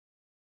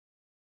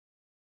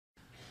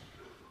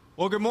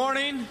Well, good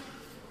morning.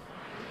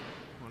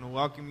 I want to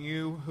welcome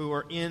you who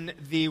are in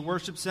the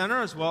worship center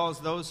as well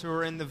as those who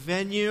are in the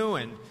venue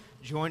and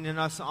joining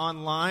us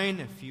online.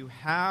 If you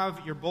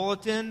have your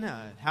bulletin,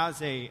 it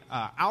has a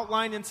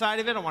outline inside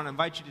of it. I want to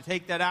invite you to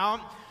take that out.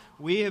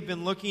 We have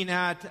been looking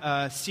at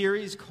a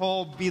series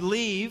called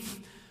Believe,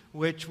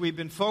 which we've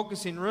been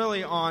focusing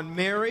really on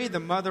Mary,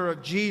 the mother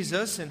of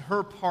Jesus, and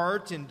her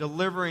part in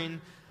delivering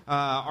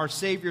our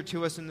Savior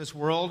to us in this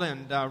world,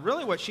 and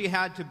really what she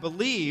had to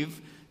believe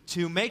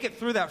to make it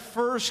through that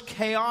first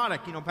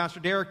chaotic, Pastor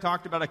Derek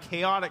talked about a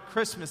chaotic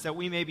Christmas that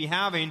we may be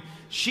having.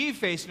 She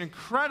faced an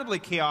incredibly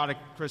chaotic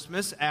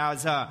Christmas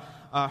as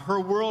her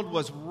world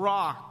was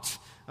rocked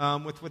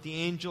with what the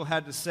angel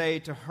had to say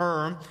to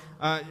her.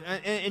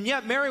 And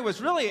yet Mary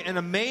was really an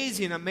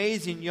amazing,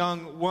 amazing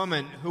young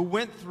woman who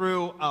went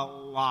through a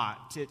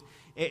lot.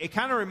 It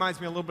kind of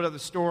reminds me a little bit of the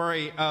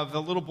story of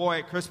the little boy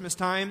at Christmas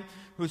time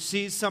who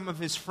sees some of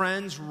his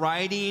friends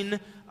writing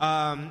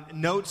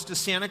notes to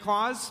Santa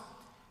Claus.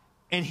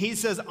 And he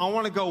says, I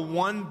want to go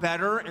one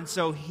better. And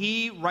so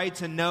he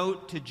writes a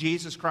note to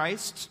Jesus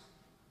Christ.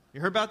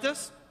 You heard about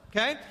this?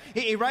 Okay.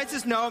 He writes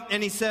this note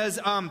and he says,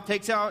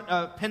 takes out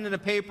a pen and a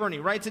paper and he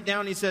writes it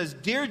down. He says,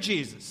 Dear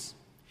Jesus,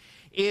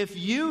 if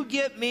you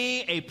get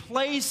me a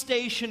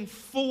PlayStation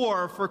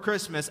 4 for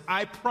Christmas,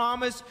 I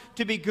promise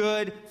to be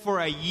good for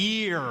a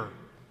year.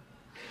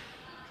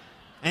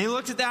 And he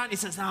looks at that and he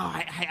says, no,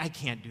 I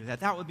can't do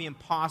that. That would be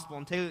impossible.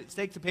 And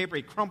takes the paper,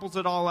 he crumples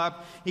it all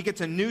up. He gets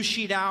a new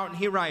sheet out and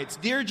he writes,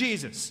 Dear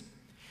Jesus,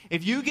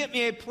 if you get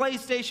me a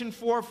PlayStation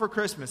 4 for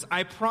Christmas,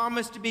 I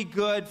promise to be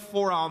good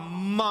for a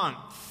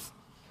month.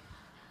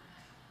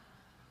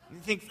 And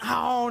he thinks,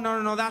 oh,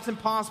 no, that's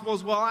impossible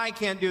as well. I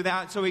can't do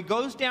that. So he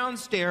goes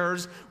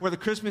downstairs where the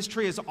Christmas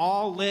tree is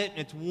all lit and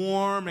it's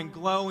warm and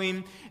glowing.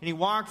 And he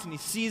walks and he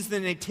sees the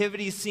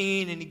nativity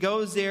scene and he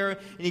goes there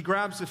and he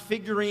grabs the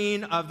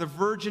figurine of the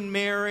Virgin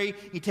Mary.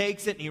 He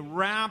takes it and he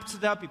wraps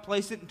it up. He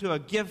places it into a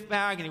gift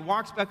bag and he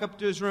walks back up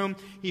to his room.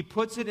 He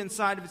puts it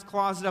inside of his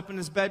closet up in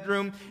his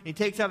bedroom. And he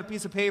takes out a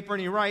piece of paper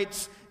and he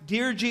writes,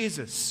 Dear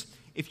Jesus,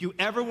 if you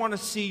ever want to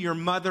see your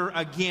mother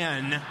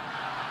again...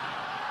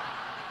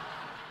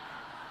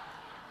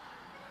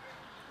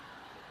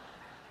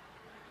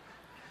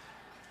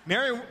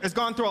 Mary has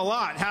gone through a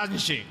lot, hasn't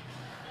she?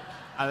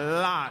 A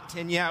lot.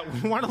 And yet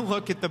we want to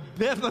look at the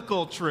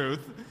biblical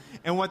truth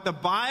and what the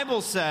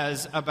Bible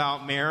says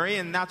about Mary,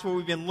 and that's what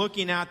we've been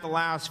looking at the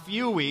last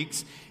few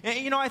weeks.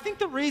 And, I think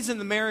the reason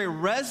that Mary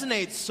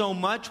resonates so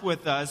much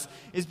with us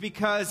is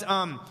because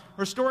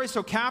her story is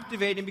so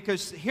captivating,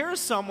 because here's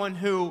someone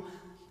who,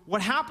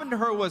 what happened to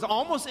her was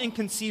almost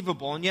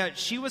inconceivable, and yet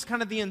she was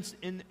kind of the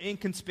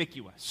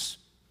inconspicuous.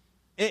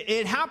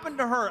 It happened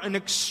to her, an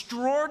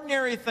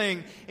extraordinary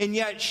thing, and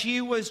yet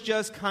she was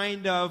just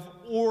kind of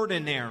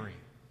ordinary.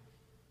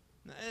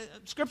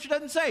 Scripture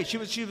doesn't say. She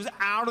was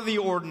out of the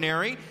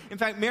ordinary. In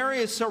fact, Mary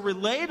is so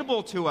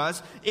relatable to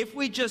us if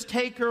we just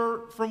take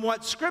her from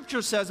what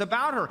Scripture says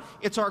about her.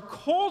 It's our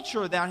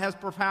culture that has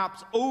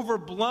perhaps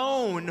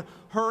overblown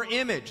her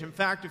image. In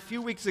fact, a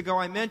few weeks ago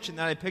I mentioned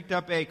that I picked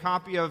up a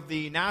copy of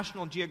the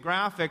National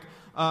Geographic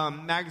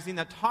magazine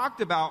that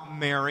talked about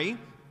Mary.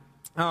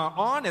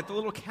 On it, the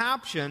little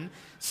caption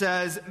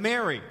says,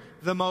 Mary,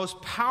 the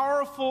most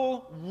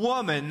powerful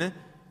woman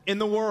in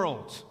the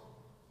world.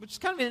 Which is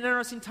kind of an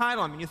interesting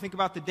title. I mean, you think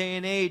about the day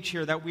and age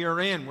here that we are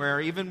in, where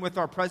even with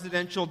our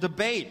presidential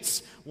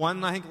debates,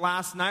 one, I think,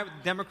 last night with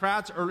the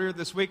Democrats, earlier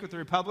this week with the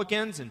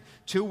Republicans, and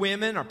two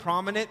women are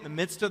prominent in the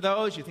midst of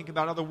those. You think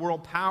about other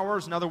world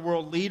powers and other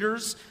world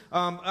leaders.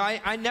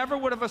 I never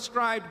would have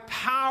ascribed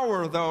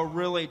power, though,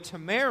 really, to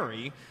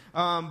Mary.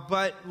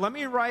 But let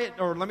me read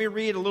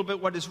a little bit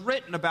what is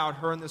written about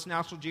her in this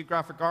National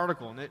Geographic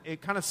article. And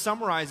it kind of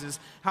summarizes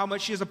how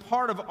much she is a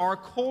part of our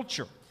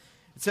culture.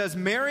 It says,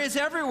 Mary is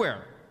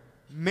everywhere.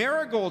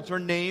 Marigolds are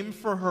named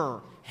for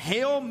her.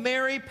 Hail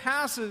Mary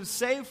passes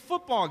save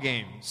football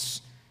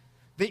games.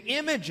 The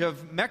image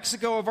of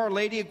Mexico of Our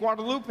Lady of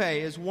Guadalupe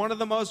is one of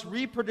the most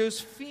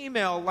reproduced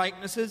female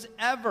likenesses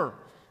ever.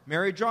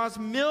 Mary draws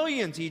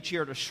millions each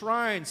year to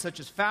shrines such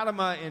as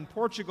Fatima in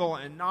Portugal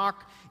and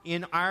Knock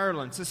in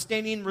Ireland,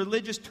 sustaining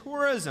religious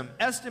tourism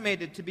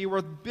estimated to be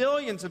worth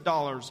billions of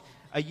dollars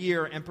a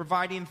year and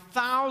providing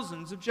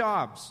thousands of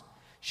jobs.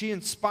 She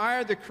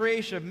inspired the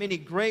creation of many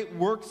great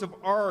works of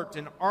art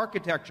and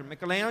architecture,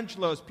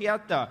 Michelangelo's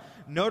Pieta,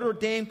 Notre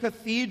Dame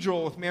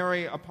Cathedral with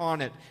Mary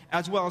upon it,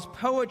 as well as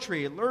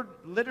poetry,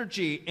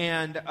 liturgy,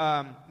 and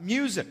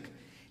music.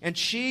 And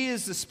she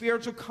is the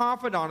spiritual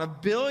confidant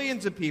of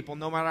billions of people,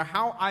 no matter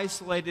how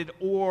isolated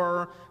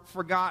or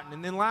forgotten.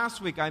 And then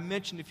last week I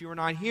mentioned, if you were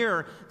not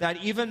here, that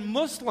even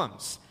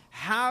Muslims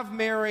have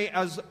Mary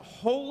as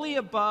holy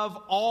above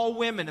all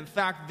women. In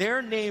fact,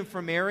 their name for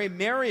Mary,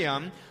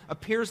 Maryam,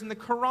 appears in the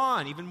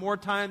Quran even more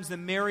times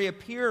than Mary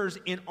appears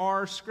in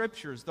our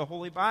scriptures, the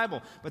Holy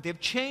Bible. But they've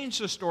changed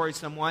the story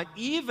somewhat,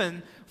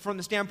 even from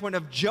the standpoint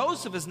of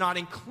Joseph is not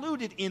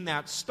included in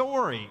that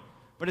story.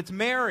 but it's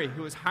Mary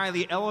who is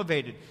highly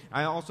elevated.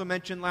 I also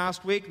mentioned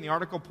last week, and the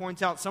article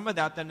points out some of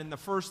that in the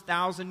first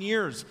 1,000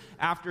 years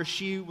after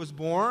she was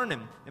born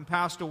and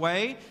passed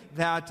away,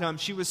 that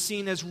she was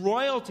seen as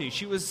royalty.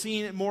 She was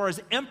seen more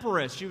as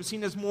empress. She was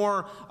seen as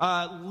more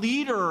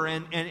leader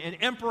and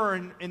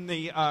emperor in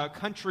the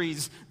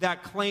countries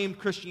that claimed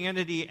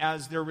Christianity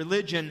as their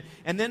religion.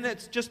 And then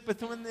it's just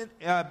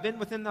been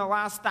within the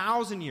last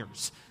 1,000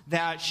 years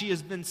that she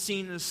has been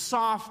seen as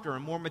softer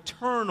and more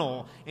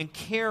maternal and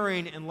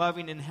caring and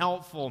loving and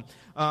helpful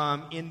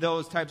in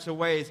those types of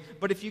ways.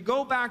 But if you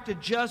go back to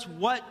just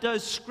what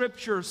does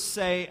Scripture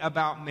say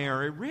about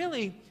Mary,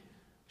 really,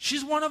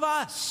 she's one of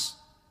us.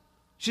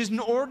 She's an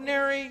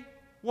ordinary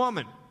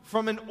woman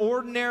from an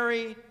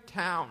ordinary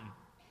town.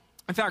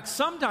 In fact,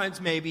 sometimes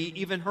maybe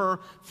even her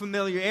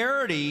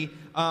familiarity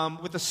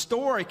with the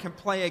story can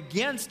play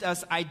against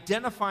us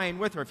identifying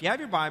with her. If you have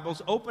your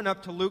Bibles, open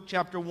up to Luke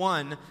chapter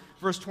 1,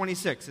 verse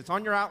 26. It's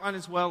on your outline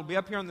as well. It'll be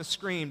up here on the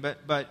screen,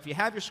 but if you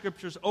have your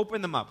scriptures,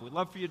 open them up. We'd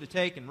love for you to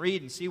take and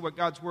read and see what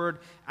God's Word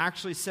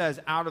actually says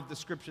out of the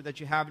scripture that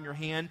you have in your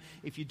hand.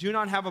 If you do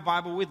not have a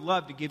Bible, we'd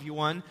love to give you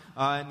one.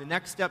 In the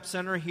Next Step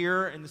Center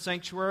here in the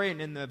sanctuary and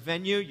in the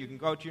venue, you can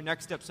go to your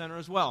Next Step Center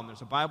as well, and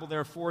there's a Bible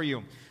there for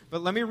you.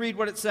 But let me read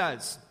what it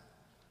says.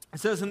 It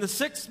says, in the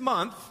 6th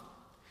month,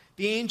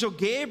 the angel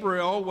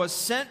Gabriel was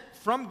sent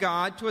from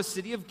God to a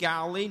city of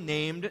Galilee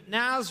named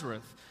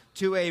Nazareth,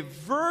 to a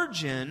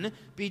virgin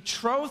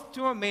betrothed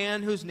to a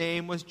man whose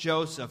name was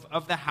Joseph,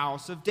 of the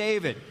house of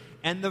David.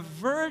 And the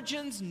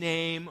virgin's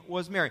name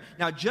was Mary.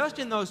 Now, just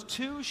in those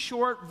two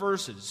short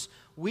verses,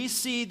 we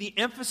see the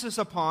emphasis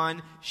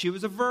upon she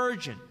was a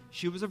virgin.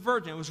 She was a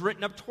virgin. It was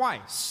written up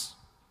twice.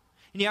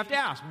 And you have to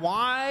ask,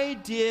 why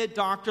did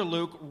Dr.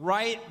 Luke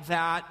write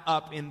that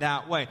up in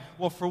that way?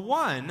 Well, for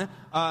one,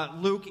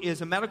 Luke is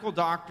a medical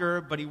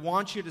doctor, but he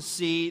wants you to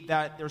see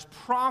that there's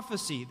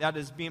prophecy that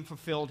is being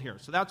fulfilled here.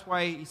 So that's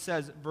why he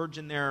says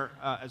virgin there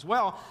as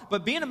well.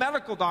 But being a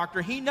medical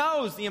doctor, he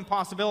knows the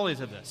impossibilities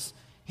of this.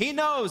 He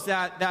knows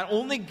that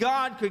only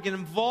God could get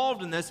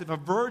involved in this if a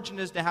virgin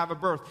is to have a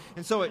birth.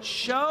 And so it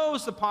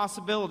shows the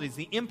possibilities,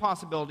 the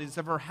impossibilities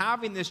of her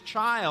having this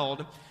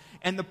child.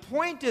 And the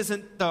point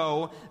isn't,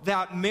 though,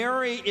 that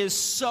Mary is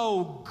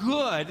so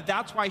good,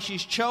 that's why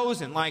she's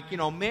chosen. Like,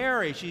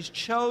 Mary, she's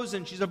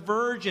chosen, she's a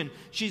virgin,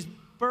 she's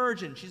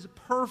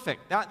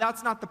perfect.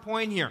 That's not the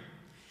point here.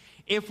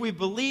 If we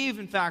believe,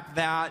 in fact,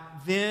 that,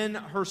 then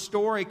her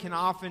story can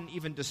often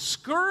even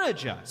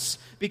discourage us,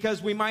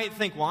 because we might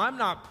think, well, I'm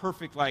not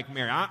perfect like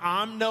Mary.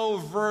 I'm no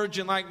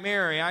virgin like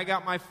Mary. I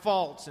got my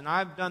faults, and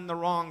I've done the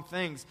wrong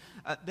things.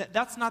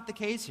 That's not the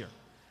case here.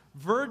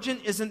 Virgin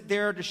isn't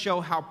there to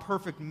show how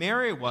perfect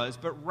Mary was,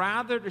 but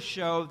rather to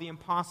show the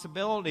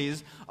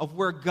impossibilities of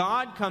where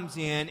God comes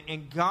in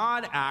and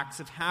God acts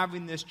of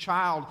having this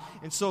child.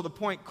 And so the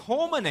point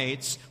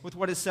culminates with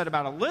what is said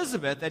about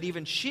Elizabeth, that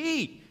even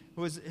she,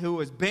 who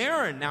was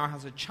barren, now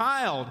has a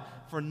child,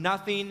 for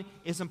nothing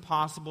is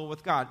impossible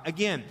with God.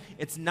 Again,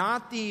 it's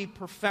not the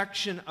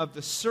perfection of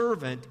the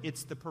servant,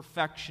 it's the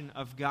perfection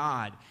of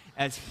God,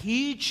 as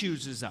He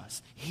chooses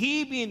us,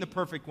 He being the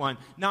perfect one,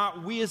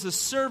 not we as a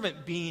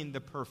servant being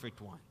the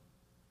perfect one.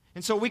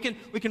 And so we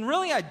can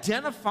really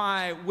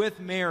identify with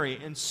Mary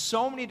in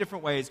so many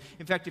different ways.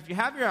 In fact, if you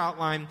have your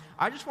outline,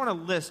 I just want to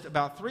list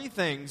about 3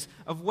 things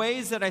of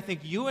ways that I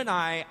think you and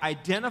I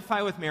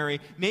identify with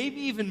Mary,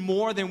 maybe even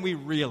more than we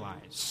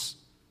realize.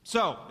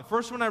 So, the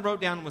first one I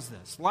wrote down was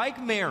this.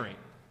 Like Mary,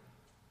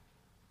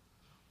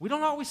 we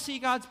don't always see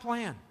God's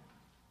plan.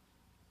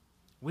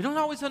 We don't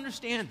always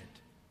understand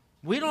it.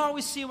 We don't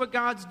always see what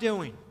God's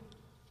doing.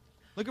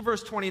 Look at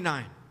verse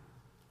 29.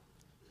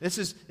 This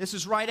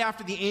is right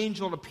after the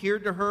angel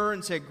appeared to her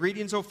and said,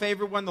 "Greetings, O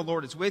favored one, the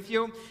Lord is with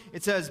you."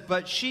 It says,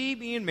 "But she,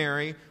 being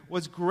Mary,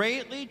 was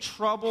greatly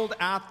troubled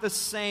at the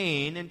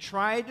saying and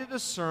tried to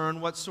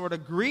discern what sort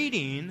of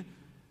greeting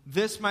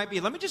this might be."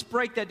 Let me just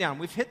break that down.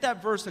 We've hit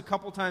that verse a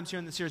couple times here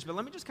in the series, but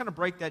let me just kind of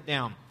break that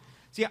down.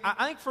 See,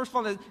 I think, first of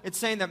all, it's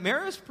saying that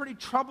Mary is pretty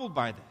troubled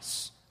by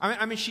this.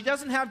 I mean, she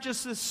doesn't have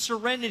just this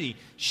serenity.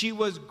 She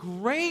was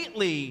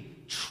greatly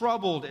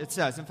troubled, it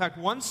says. In fact,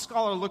 one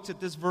scholar looked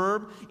at this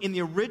verb in the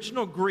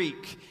original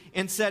Greek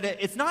and said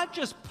it's not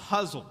just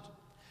puzzled,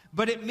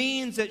 but it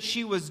means that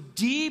she was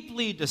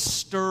deeply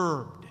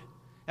disturbed,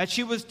 that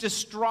she was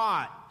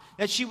distraught,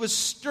 that she was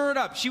stirred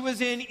up. She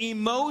was in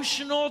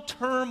emotional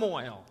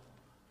turmoil.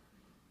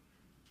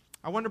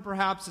 I wonder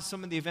perhaps if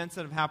some of the events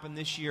that have happened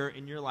this year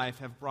in your life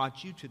have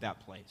brought you to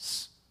that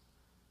place.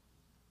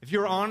 If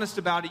you're honest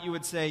about it, you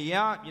would say,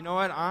 yeah, you know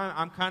what,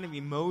 I'm kind of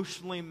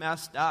emotionally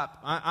messed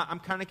up. I'm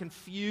kind of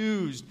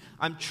confused.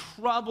 I'm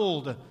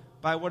troubled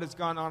by what has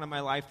gone on in my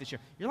life this year.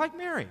 You're like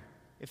Mary,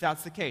 if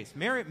that's the case.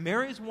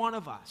 Mary is one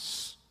of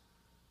us.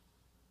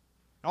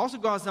 It also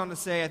goes on to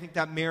say, I think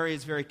that Mary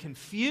is very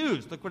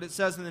confused. Look what it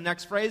says in the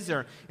next phrase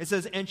there. It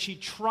says, "And she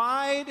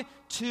tried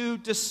to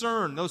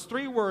discern." Those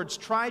 3 words,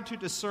 tried to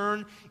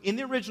discern, in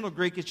the original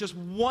Greek is just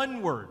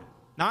one word.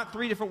 Not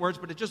 3 different words,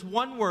 but it's just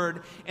one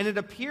word, and it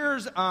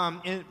appears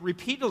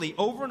repeatedly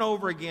over and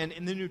over again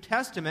in the New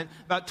Testament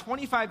about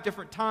 25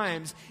 different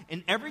times,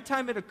 and every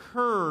time it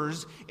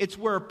occurs, it's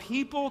where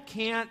people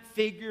can't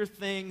figure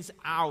things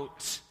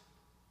out.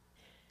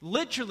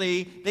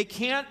 Literally, they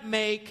can't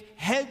make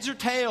heads or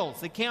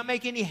tails. They can't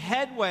make any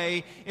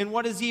headway in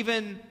what is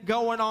even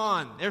going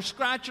on. They're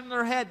scratching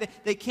their head.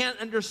 They can't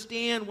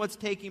understand what's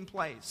taking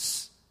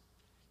place.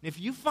 And if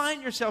you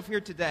find yourself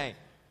here today,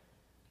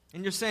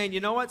 and you're saying,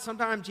 you know what,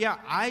 sometimes,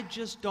 I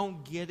just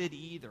don't get it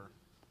either.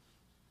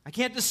 I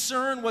can't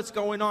discern what's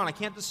going on. I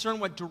can't discern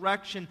what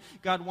direction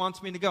God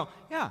wants me to go.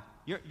 Yeah,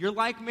 you're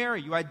like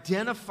Mary. You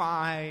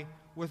identify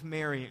with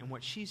Mary and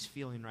what she's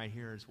feeling right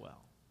here as well.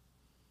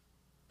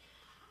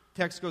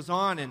 Text goes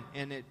on,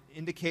 and it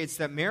indicates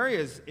that Mary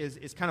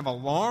is kind of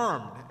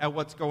alarmed at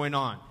what's going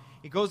on.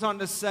 It goes on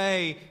to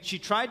say she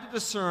tried to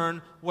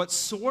discern what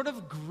sort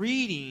of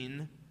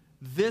greeting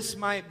this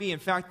might be. In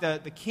fact,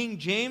 the King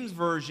James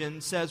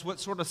Version says what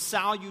sort of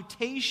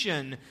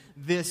salutation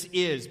this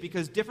is,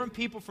 because different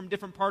people from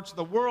different parts of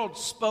the world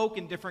spoke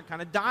in different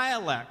kind of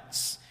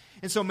dialects.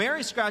 And so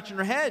Mary's scratching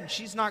her head.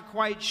 She's not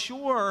quite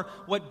sure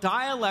what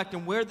dialect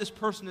and where this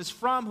person is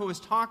from who is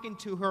talking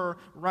to her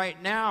right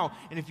now.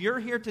 And if you're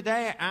here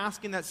today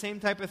asking that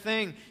same type of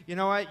thing, you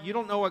know what? You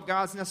don't know what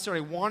God's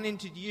necessarily wanting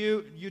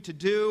you to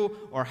do,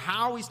 or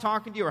how he's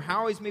talking to you, or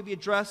how he's maybe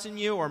addressing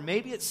you, or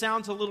maybe it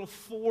sounds a little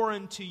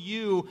foreign to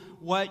you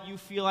what you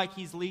feel like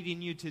he's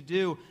leading you to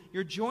do.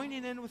 You're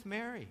joining in with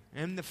Mary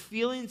and the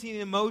feelings and the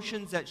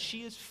emotions that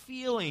she is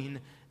feeling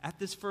at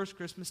this first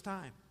Christmas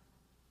time.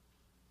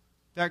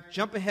 In fact,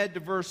 jump ahead to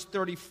verse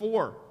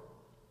 34.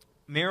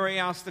 Mary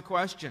asked the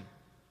question,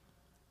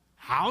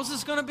 how's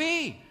this going to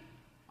be?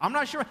 I'm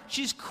not sure.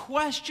 She's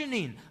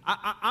questioning.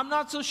 I'm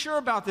not so sure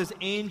about this,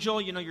 angel.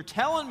 You know, you're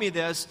telling me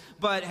this,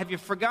 but have you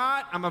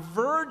forgot? I'm a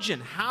virgin.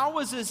 How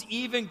is this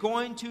even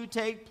going to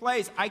take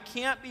place? I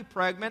can't be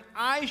pregnant.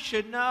 I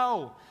should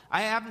know.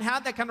 I haven't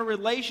had that kind of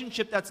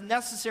relationship that's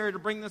necessary to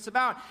bring this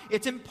about.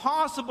 It's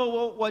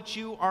impossible what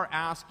you are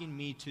asking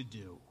me to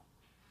do.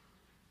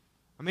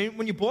 I mean,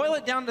 when you boil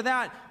it down to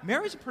that,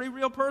 Mary's a pretty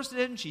real person,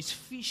 isn't she?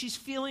 She's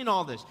feeling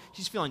all this.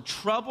 She's feeling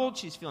troubled.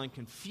 She's feeling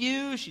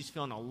confused. She's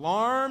feeling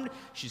alarmed.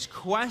 She's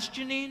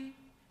questioning.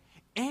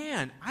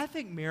 And I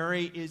think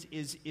Mary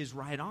is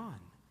right on.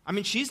 I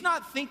mean, she's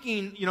not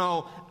thinking,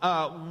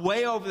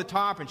 way over the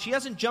top, and she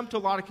hasn't jumped to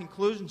a lot of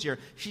conclusions here.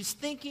 She's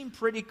thinking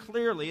pretty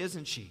clearly,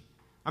 isn't she?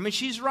 I mean,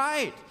 she's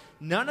right.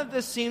 None of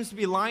this seems to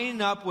be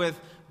lining up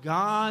with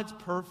God's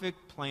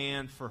perfect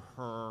plan for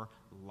her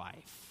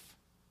life.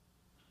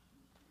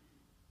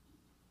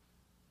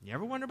 You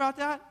ever wonder about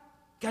that?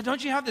 God,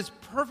 don't you have this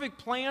perfect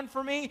plan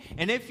for me?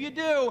 And if you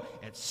do,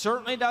 it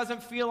certainly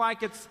doesn't feel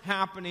like it's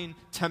happening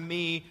to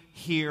me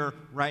here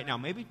right now.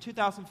 Maybe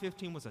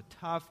 2015 was a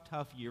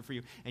tough year for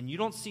you, and you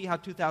don't see how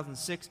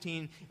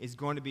 2016 is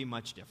going to be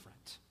much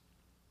different.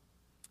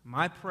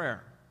 My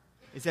prayer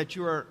is that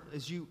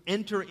as you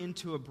enter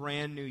into a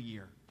brand new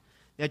year,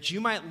 that you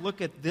might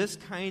look at this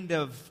kind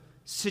of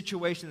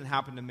situation that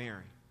happened to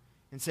Mary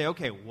and say,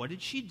 okay, what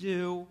did she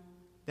do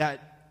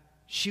that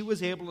she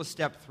was able to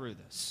step through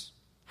this?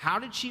 How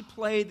did she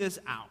play this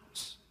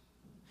out?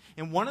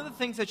 And one of the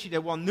things that she did,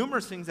 well,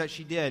 numerous things that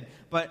she did,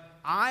 but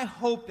I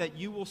hope that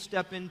you will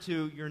step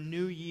into your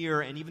new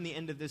year and even the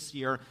end of this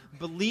year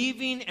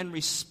believing and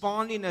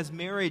responding as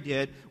Mary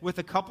did with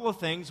a couple of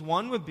things.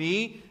 One would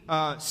be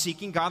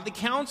seeking godly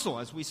counsel,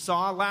 as we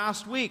saw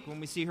last week when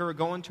we see her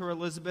going to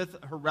Elizabeth,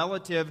 her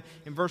relative,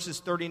 in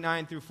verses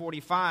 39 through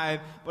 45.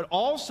 But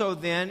also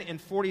then in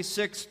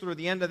 46 through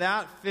the end of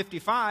that,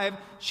 55,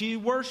 she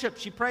worshiped,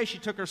 she prayed, she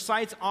took her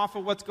sights off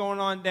of what's going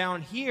on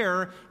down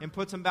here and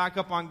puts them back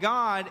up on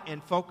God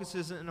and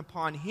focuses in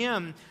upon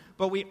Him.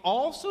 But we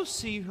also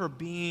see her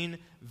being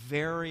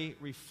very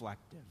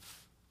reflective.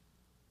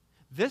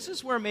 This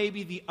is where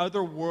maybe the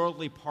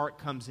otherworldly part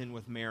comes in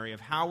with Mary, of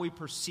how we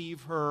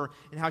perceive her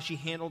and how she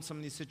handled some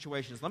of these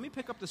situations. Let me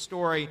pick up the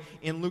story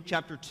in Luke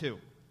chapter 2.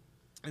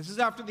 This is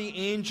after the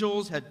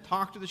angels had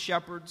talked to the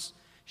shepherds,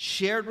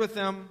 shared with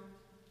them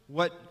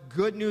what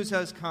good news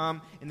has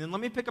come. And then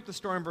let me pick up the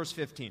story in verse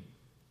 15.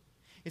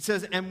 It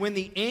says, "And when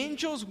the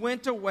angels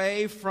went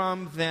away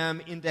from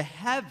them into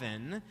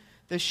heaven,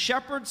 the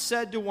shepherds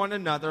said to one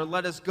another,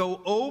 'Let us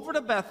go over to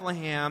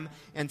Bethlehem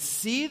and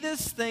see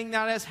this thing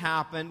that has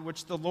happened,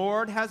 which the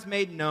Lord has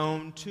made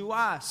known to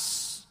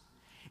us.'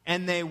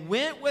 And they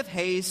went with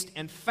haste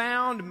and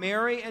found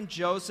Mary and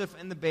Joseph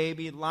and the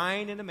baby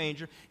lying in a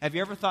manger." Have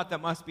you ever thought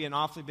that must be an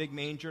awfully big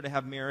manger to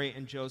have Mary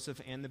and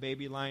Joseph and the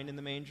baby lying in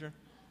the manger?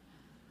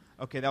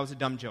 Okay, that was a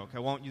dumb joke. I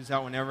won't use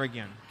that one ever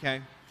again.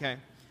 Okay.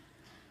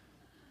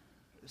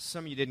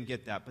 Some of you didn't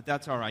get that, but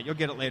that's all right. You'll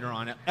get it later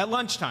on at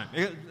lunchtime.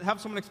 Have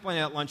someone explain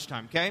it at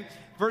lunchtime, okay?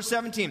 Verse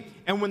 17,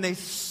 "And when they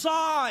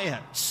saw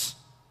it,"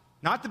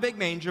 not the big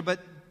manger, but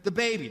the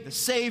baby, the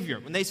Savior,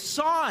 when they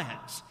saw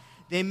it,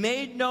 they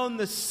made known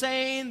the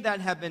saying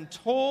that had been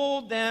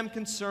told them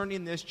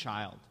concerning this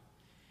child.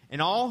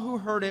 And all who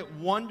heard it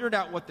wondered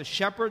at what the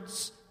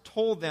shepherds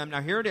told them.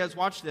 Now here it is,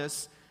 watch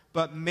this.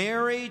 But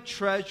Mary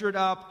treasured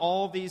up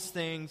all these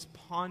things,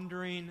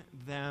 pondering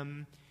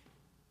them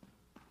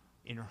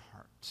in her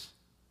heart.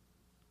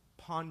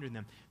 Pondering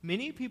them.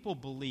 Many people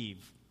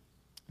believe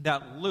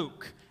that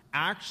Luke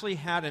actually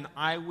had an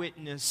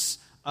eyewitness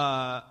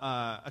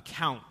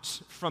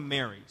account from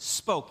Mary,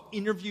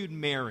 interviewed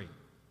Mary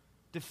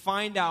to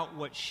find out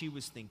what she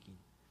was thinking,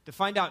 to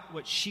find out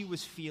what she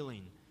was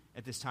feeling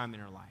at this time in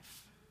her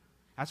life.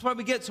 That's why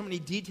we get so many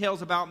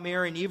details about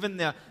Mary, and even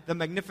the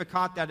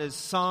Magnificat that is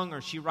sung,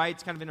 or she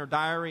writes kind of in her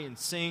diary and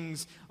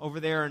sings over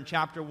there in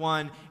chapter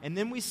 1. And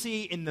then we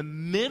see in the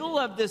middle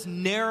of this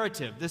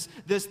narrative,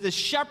 this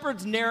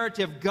shepherd's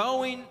narrative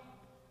going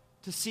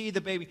to see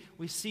the baby,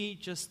 we see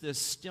just this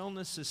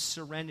stillness, this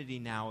serenity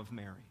now of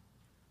Mary,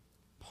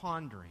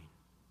 pondering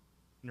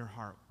in her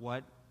heart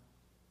what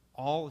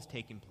all is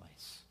taking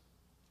place.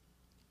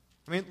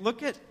 I mean,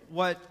 look at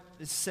what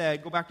is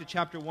said. Go back to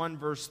chapter 1,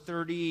 verse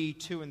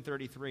 32 and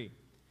 33.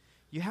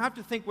 You have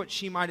to think what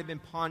she might have been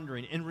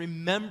pondering and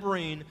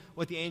remembering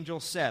what the angel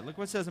said. Look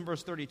what it says in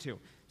verse 32. It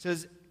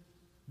says,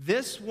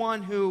 "This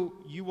one who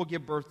you will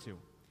give birth to,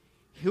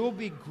 he will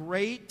be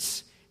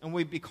great and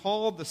will be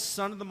called the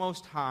Son of the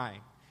Most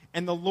High.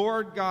 And the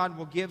Lord God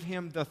will give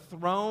him the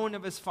throne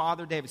of his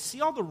father David."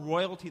 See all the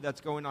royalty that's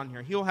going on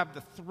here. He will have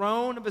the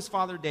throne of his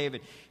father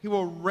David. He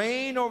will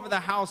reign over the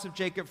house of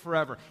Jacob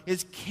forever.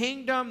 His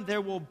kingdom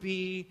there will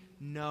be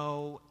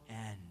no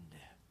end.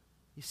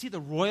 You see the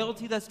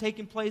royalty that's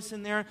taking place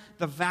in there?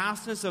 The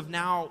vastness of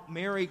now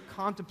Mary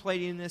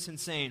contemplating this and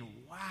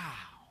saying,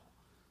 wow,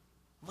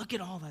 look at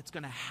all that's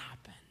going to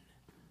happen.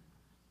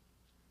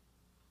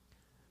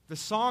 The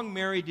song,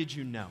 "Mary, Did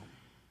You Know?"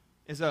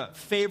 is a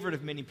favorite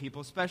of many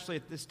people, especially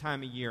at this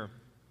time of year.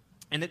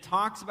 And it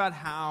talks about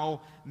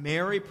how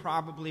Mary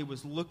probably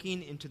was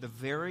looking into the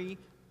very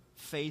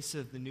face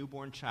of the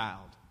newborn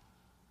child,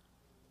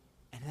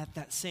 and at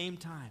that same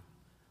time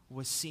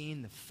was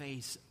seeing the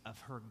face of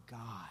her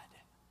God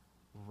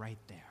right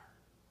there.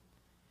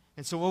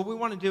 And so what we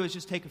want to do is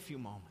just take a few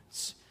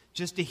moments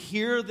just to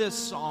hear this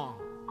song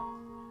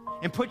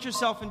and put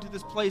yourself into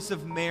this place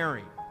of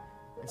Mary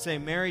and say,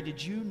 "Mary,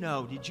 did you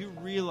know, did you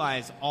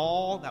realize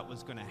all that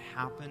was going to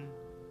happen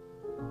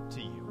to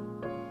you?"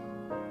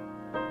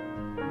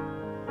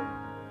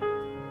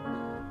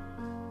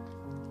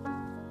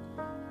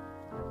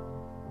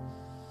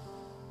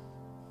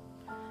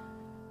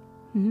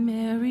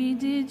 Mary,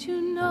 did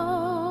you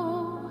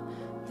know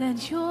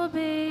that your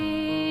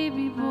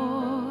baby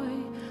boy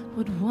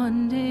would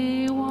one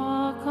day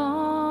walk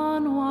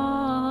on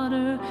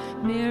water?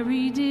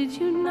 Mary, did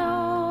you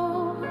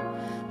know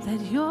that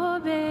your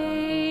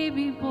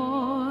baby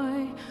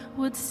boy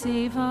would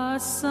save our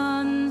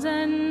sons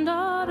and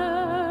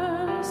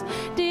daughters?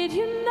 Did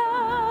you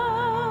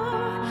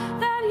know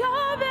that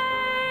your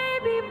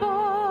baby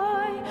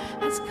boy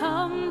has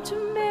come to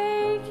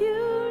make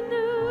you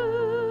new?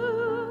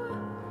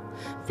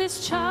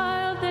 This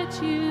child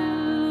that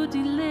you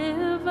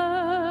delivered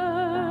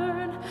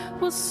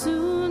will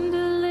soon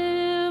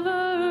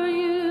deliver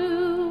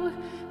you.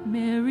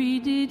 Mary,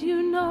 did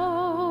you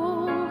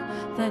know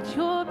that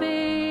your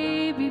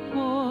baby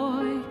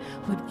boy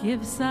would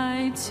give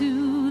sight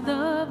to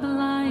the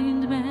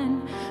blind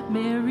man?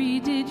 Mary,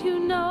 did you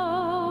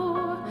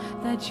know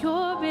that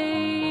your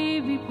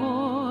baby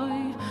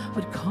boy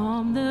would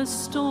calm the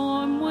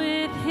storm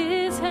with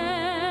his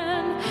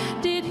hand?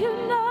 Did you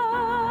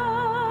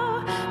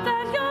know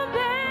that your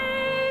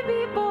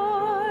baby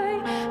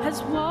boy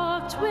has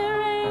walked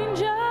where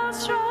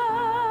angels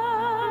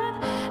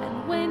trod?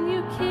 And when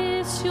you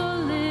kiss your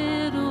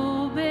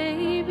little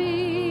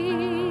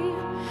baby,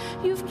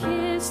 you've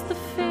kissed the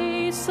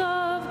face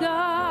of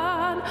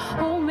God.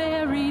 Oh,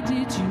 Mary,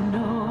 did you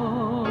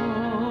know?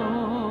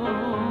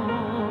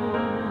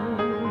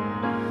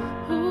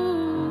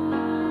 Ooh,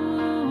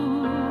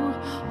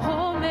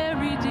 oh,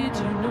 Mary, did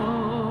you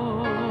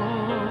know?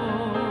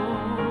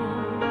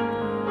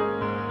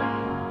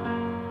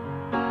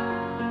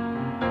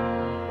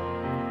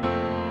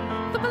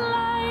 The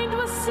blind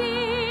will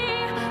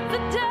see, the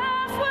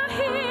deaf will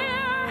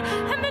hear,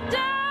 and the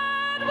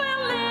dead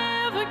will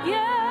live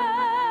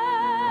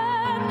again.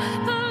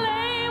 The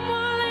lame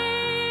will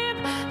leap,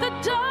 the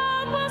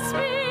dumb will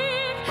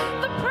speak,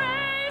 the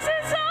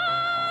praises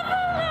of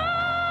the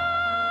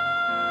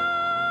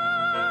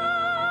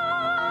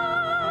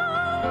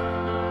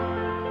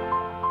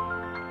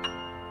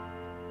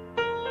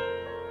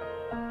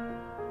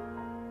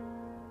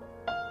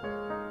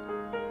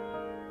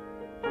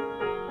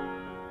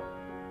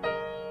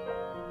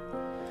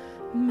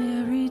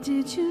Mary,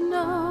 did you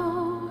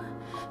know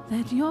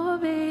that your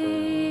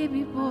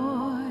baby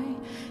boy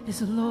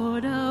is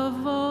Lord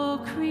of all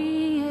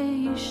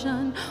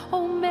creation?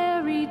 Oh,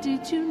 Mary,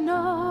 did you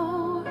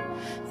know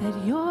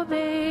that your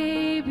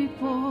baby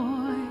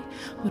boy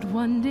would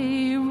one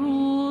day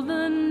rule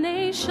the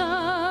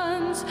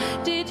nations?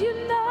 Did you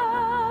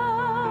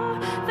know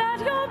that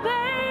your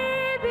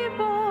baby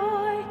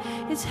boy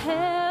is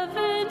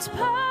heaven's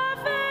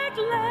perfect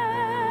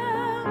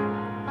lamb?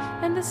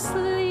 And the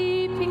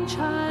sleeping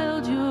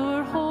child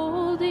you're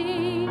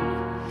holding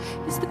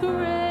is the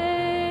greater.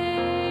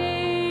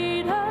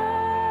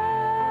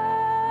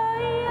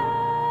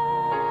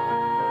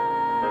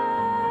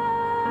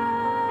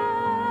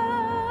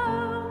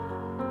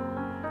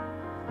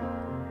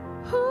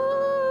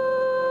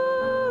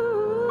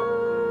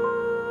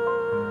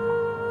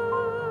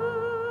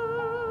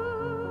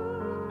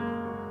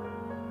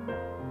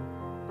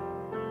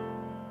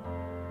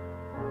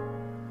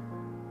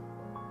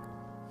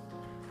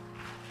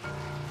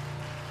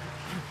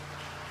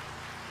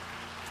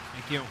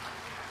 Thank you.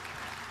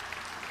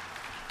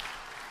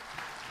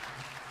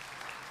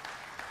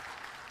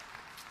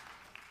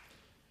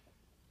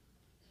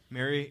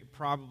 Mary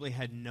probably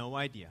had no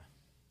idea.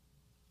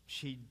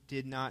 She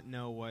did not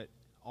know what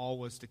all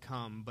was to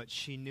come, but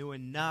she knew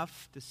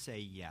enough to say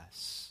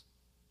yes.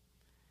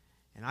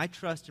 And I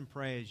trust and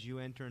pray as you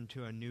enter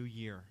into a new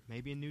year,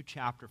 maybe a new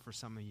chapter for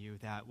some of you,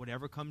 that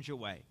whatever comes your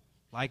way,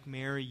 like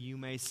Mary, you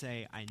may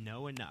say, I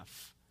know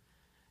enough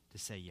to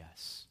say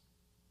yes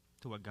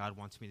to what God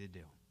wants me to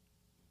do.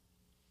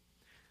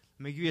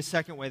 Let me give you a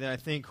second way that I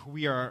think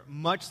we are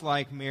much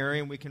like Mary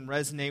and we can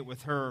resonate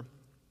with her.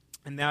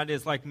 And that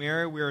is, like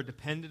Mary, we are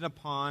dependent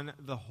upon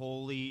the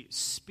Holy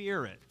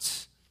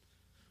Spirit.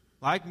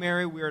 Like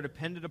Mary, we are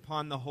dependent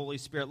upon the Holy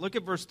Spirit. Look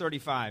at verse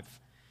 35. It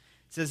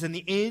says, And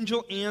the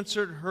angel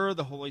answered her,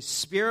 The Holy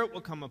Spirit will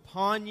come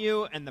upon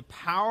you, and the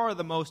power of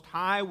the Most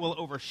High will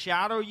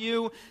overshadow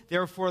you.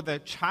 Therefore, the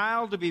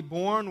child to be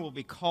born will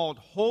be called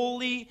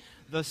Holy,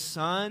 the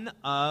Son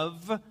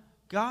of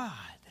God.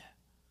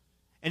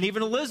 And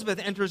even Elizabeth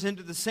enters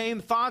into the same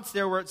thoughts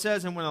there where it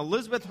says, And when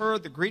Elizabeth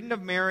heard the greeting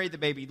of Mary, the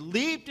baby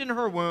leaped in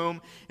her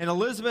womb, and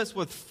Elizabeth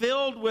was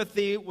filled with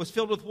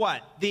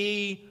what?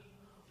 The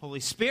Holy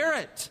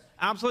Spirit.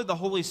 Absolutely, the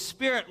Holy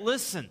Spirit.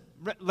 Listen,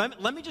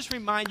 let me just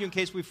remind you in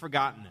case we've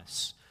forgotten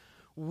this.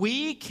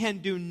 We can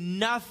do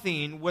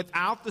nothing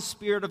without the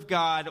Spirit of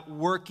God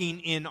working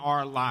in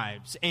our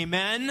lives.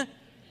 Amen?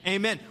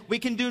 Amen. We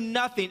can do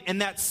nothing. And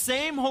that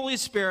same Holy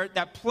Spirit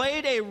that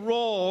played a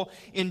role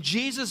in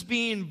Jesus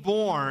being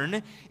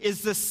born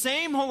is the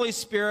same Holy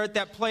Spirit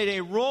that played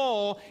a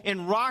role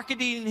in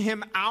rocketing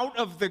him out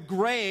of the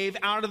grave,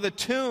 out of the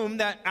tomb,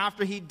 that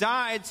after he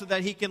died so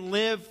that he can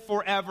live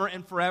forever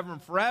and forever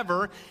and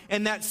forever.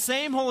 And that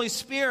same Holy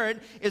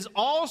Spirit is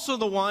also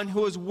the one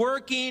who is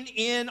working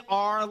in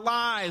our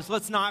lives.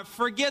 Let's not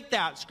forget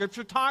that.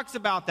 Scripture talks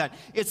about that.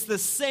 It's the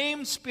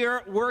same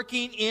Spirit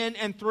working in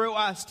and through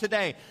us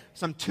today.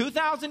 Some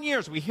 2,000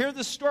 years, we hear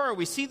this story,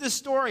 we see this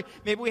story,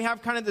 maybe we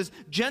have kind of this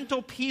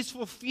gentle,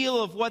 peaceful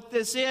feel of what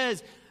this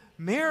is.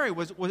 Mary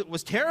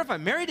was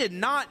terrified. Mary did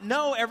not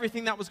know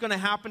everything that was going to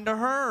happen to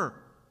her.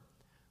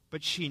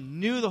 But she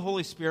knew the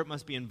Holy Spirit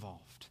must be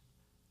involved.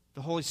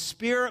 The Holy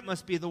Spirit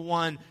must be the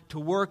one to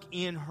work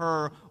in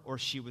her, or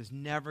she was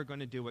never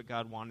going to do what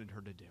God wanted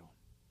her to do.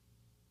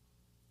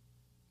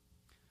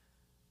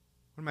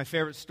 One of my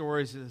favorite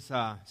stories is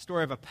a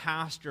story of a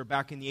pastor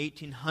back in the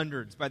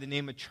 1800s by the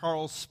name of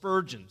Charles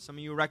Spurgeon. Some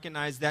of you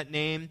recognize that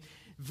name.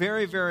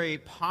 Very, very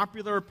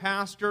popular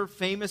pastor,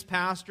 famous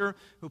pastor,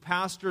 who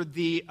pastored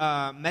the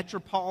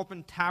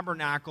Metropolitan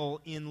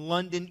Tabernacle in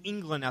London,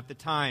 England at the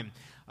time.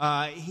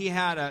 He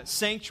had a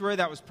sanctuary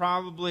that was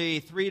probably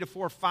 3 to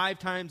 4, 5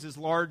 times as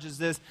large as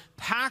this,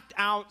 packed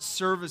out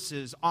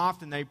services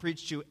often that he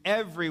preached to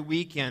every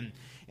weekend.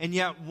 And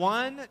yet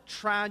one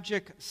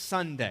tragic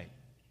Sunday,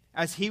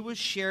 as he was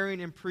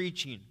sharing and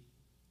preaching,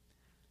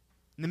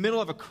 in the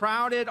middle of a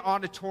crowded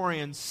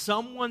auditorium,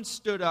 someone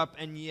stood up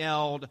and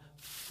yelled,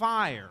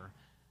 "Fire,"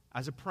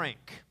 as a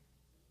prank.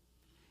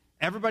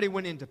 Everybody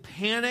went into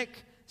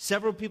panic.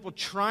 Several people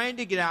trying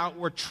to get out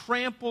were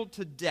trampled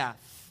to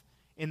death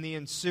in the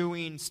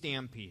ensuing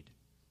stampede.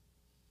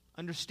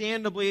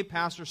 Understandably,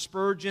 Pastor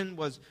Spurgeon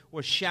was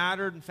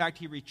shattered. In fact,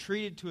 he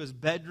retreated to his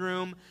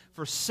bedroom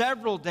for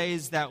several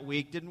days that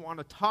week. Didn't want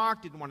to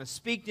talk, didn't want to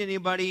speak to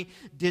anybody,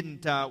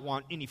 didn't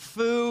want any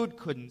food,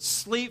 couldn't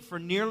sleep for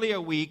nearly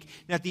a week.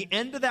 And at the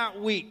end of that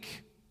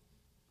week,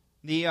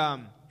 the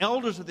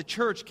elders of the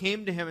church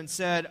came to him and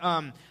said,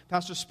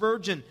 Pastor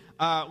Spurgeon,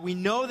 we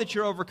know that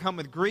you're overcome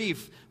with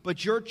grief,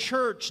 but your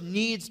church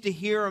needs to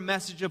hear a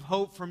message of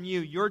hope from you.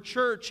 Your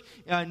church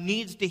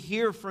needs to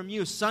hear from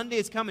you. Sunday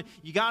is coming.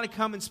 You got to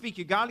come and speak.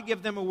 You got to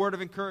give them a word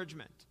of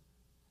encouragement.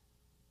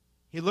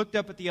 He looked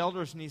up at the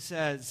elders and he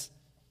says,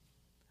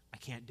 I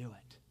can't do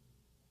it.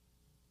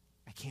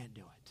 I can't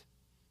do it.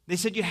 They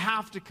said, you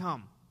have to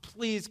come.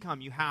 Please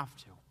come. You have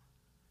to.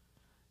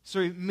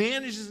 So he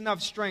manages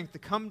enough strength to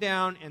come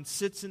down and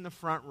sits in the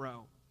front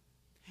row.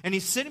 And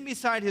he's sitting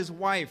beside his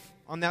wife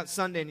on that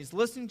Sunday, and he's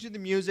listening to the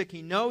music.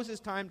 He knows his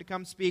time to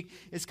come speak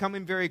is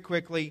coming very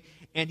quickly.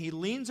 And he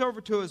leans over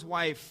to his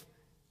wife.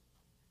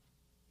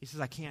 He says,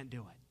 I can't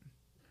do it.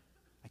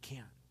 I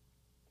can't.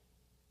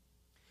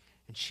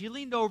 And she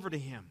leaned over to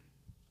him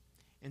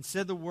and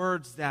said the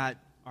words that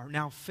are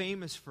now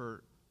famous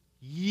for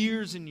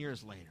years and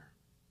years later.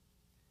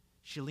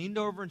 She leaned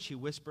over and she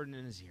whispered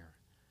in his ear,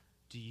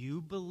 do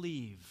you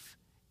believe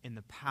in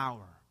the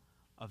power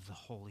of the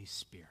Holy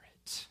Spirit?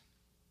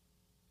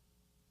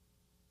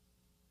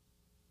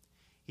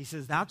 He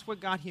says that's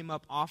what got him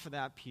up off of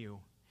that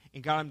pew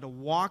and got him to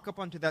walk up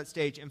onto that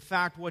stage. In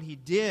fact, what he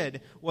did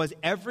was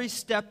every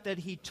step that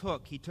he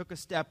took a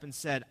step and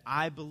said,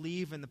 I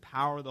believe in the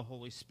power of the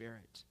Holy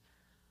Spirit.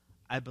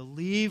 I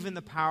believe in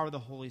the power of the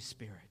Holy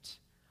Spirit.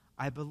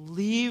 I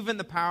believe in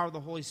the power of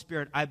the Holy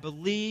Spirit. I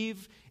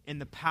believe in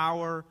the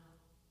power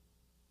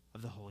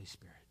of the Holy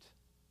Spirit.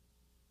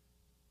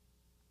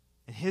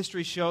 And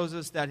history shows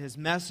us that his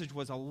message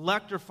was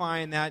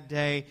electrifying that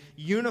day,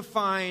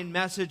 unifying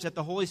message that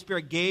the Holy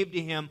Spirit gave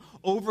to him,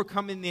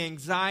 overcoming the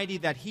anxiety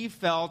that he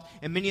felt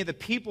and many of the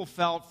people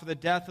felt for the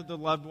death of their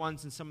loved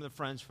ones and some of the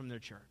friends from their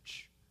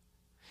church.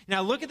 Now,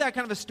 I look at that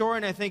kind of a story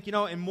and I think,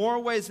 in more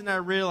ways than I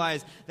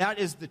realize, that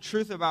is the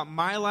truth about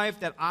my life,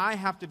 that I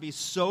have to be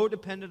so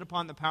dependent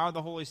upon the power of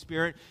the Holy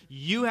Spirit.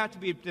 You have to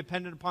be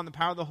dependent upon the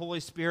power of the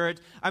Holy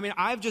Spirit. I mean,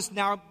 I've just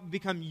now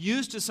become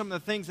used to some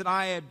of the things that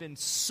I had been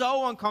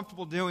so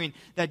uncomfortable doing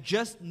that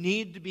just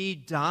need to be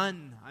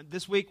done.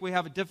 This week we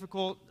have a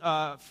difficult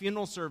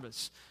funeral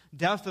service.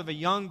 Death of a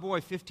young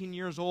boy, 15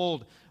 years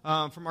old,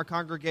 from our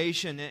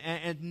congregation,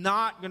 and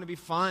not going to be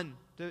fun.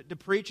 To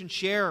preach and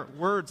share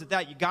words at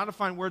that. You got to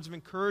find words of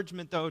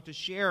encouragement, though, to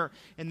share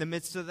in the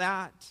midst of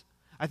that.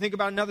 I think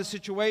about another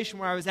situation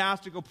where I was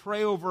asked to go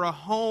pray over a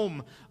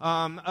home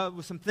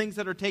with some things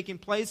that are taking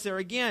place there.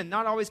 Again,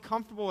 not always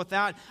comfortable with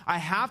that. I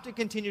have to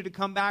continue to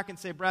come back and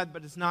say, Brad,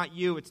 but it's not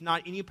you. It's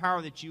not any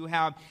power that you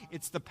have.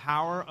 It's the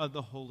power of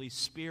the Holy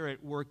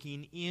Spirit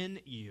working in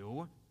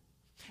you.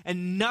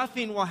 And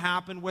nothing will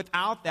happen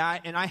without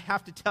that, and I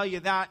have to tell you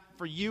that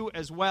for you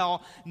as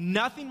well.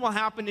 Nothing will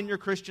happen in your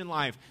Christian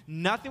life.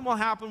 Nothing will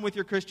happen with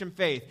your Christian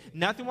faith.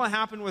 Nothing will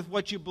happen with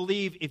what you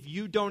believe if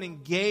you don't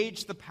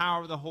engage the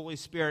power of the Holy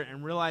Spirit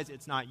and realize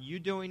it's not you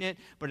doing it,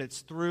 but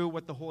it's through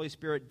what the Holy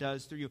Spirit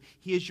does through you.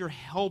 He is your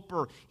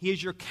helper. He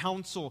is your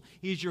counsel.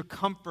 He is your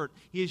comfort.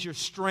 He is your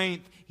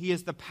strength. He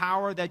is the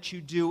power that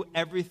you do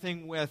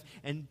everything with.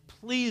 And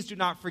please do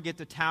not forget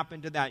to tap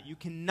into that. You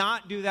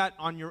cannot do that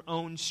on your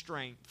own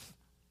strength.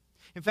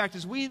 In fact,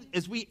 as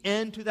we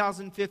end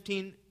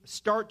 2015,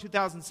 start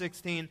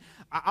 2016,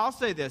 I'll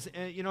say this,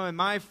 in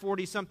my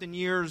 40-something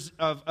years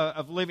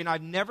of living,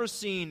 I've never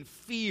seen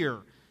fear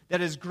that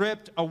has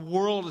gripped a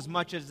world as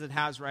much as it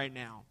has right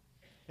now.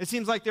 It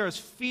seems like there is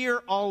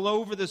fear all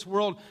over this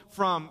world,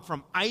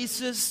 from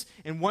ISIS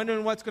and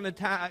wondering what's going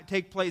to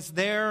take place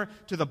there,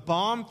 to the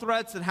bomb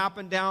threats that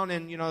happened down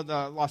in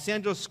the Los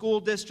Angeles school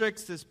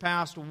districts this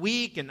past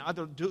week, and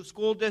other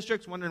school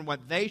districts wondering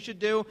what they should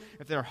do,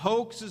 if they're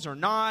hoaxes or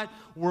not.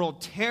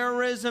 World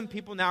terrorism,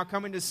 people now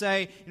coming to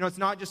say, it's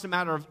not just a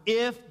matter of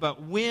if,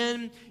 but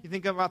when. You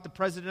think about the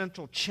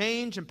presidential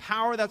change and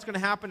power that's going to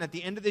happen at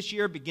the end of this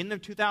year, beginning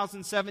of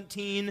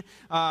 2017,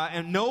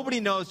 and nobody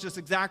knows just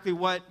exactly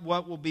what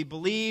will be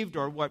believed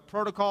or what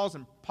protocols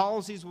and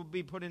policies will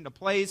be put into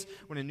place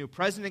when a new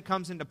president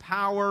comes into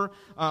power.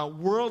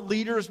 World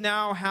leaders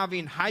now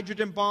having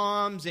hydrogen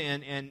bombs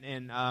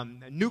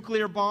and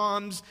nuclear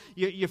bombs.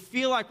 You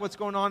feel like what's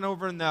going on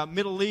over in the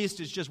Middle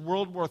East is just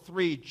World War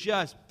III,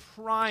 just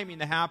priming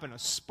to happen, a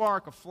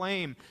spark, a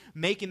flame,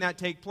 making that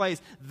take place.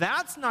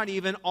 That's not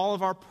even all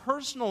of our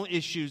personal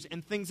issues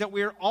and things that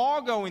we're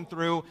all going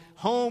through,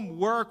 home,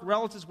 work,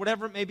 relatives,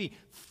 whatever it may be.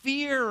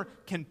 Fear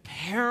can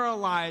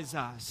paralyze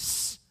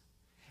us.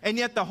 And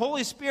yet the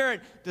Holy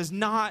Spirit does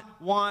not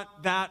want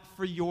that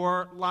for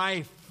your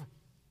life.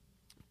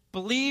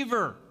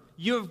 Believer,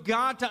 you have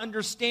got to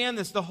understand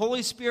this. The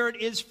Holy Spirit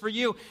is for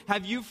you.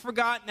 Have you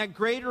forgotten that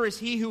greater is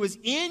He who is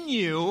in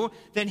you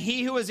than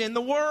he who is in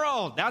the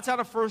world? That's out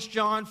of 1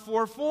 John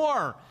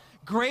 4:4.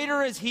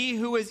 Greater is He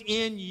who is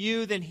in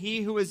you than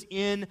he who is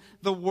in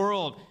the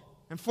world.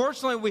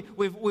 Unfortunately,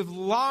 we've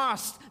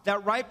lost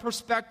that right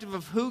perspective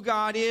of who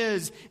God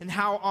is and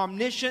how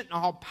omniscient and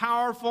how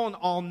powerful and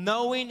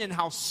all-knowing and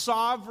how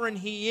sovereign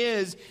He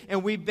is,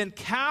 and we've been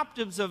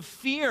captives of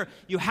fear.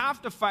 You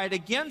have to fight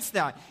against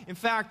that. In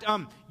fact,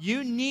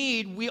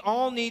 we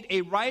all need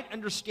a right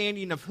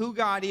understanding of who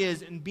God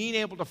is and being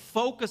able to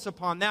focus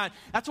upon that.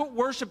 That's what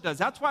worship does.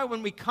 That's why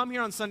when we come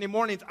here on Sunday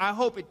mornings, I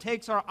hope it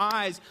takes our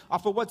eyes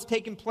off of what's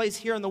taking place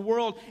here in the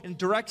world and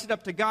directs it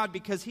up to God,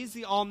 because He's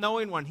the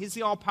all-knowing one. He's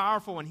the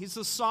all-powerful one. He's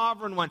the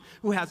sovereign one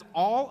who has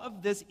all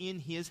of this in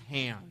His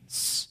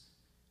hands.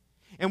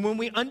 And when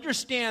we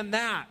understand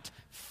that,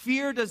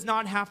 fear does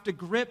not have to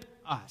grip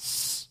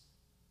us.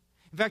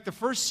 In fact, the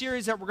first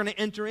series that we're going to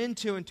enter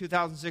into in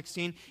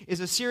 2016 is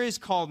a series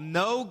called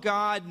Know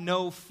God,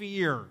 Know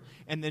Fear.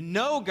 And the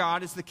know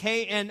God is the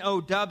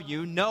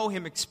K-N-O-W, know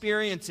Him,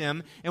 experience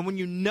Him. And when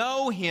you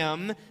know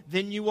Him,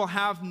 then you will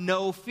have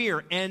no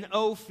fear,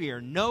 N-O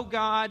fear. Know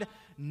God,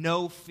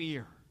 know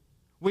fear.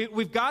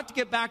 We've got to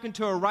get back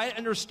into a right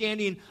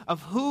understanding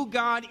of who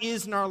God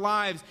is in our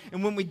lives.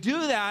 And when we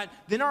do that,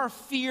 then our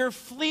fear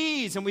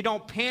flees. And we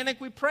don't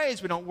panic, we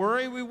praise. We don't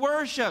worry, we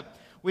worship.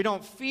 We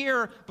don't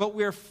fear, but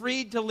we're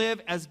freed to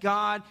live as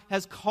God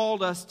has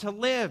called us to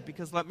live.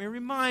 Because let me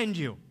remind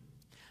you,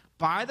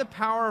 by the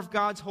power of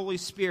God's Holy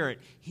Spirit,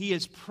 He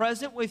is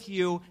present with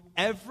you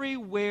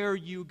everywhere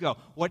you go.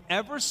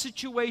 Whatever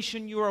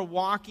situation you are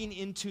walking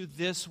into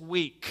this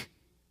week,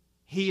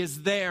 He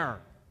is there.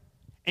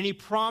 And He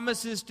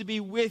promises to be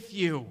with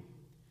you.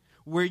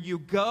 Where you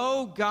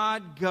go,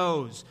 God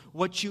goes.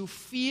 What you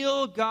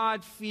feel,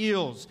 God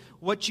feels.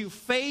 What you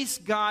face,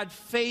 God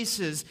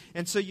faces.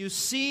 And so you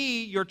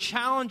see your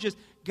challenges.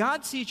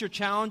 God sees your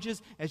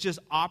challenges as just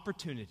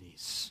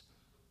opportunities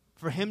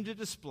for Him to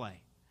display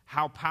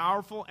how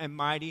powerful and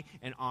mighty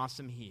and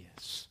awesome He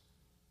is.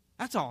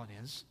 That's all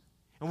it is.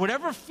 And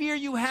whatever fear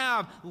you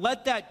have,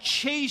 let that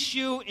chase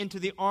you into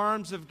the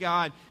arms of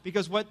God.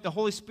 Because what the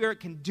Holy Spirit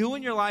can do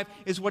in your life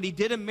is what He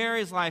did in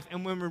Mary's life.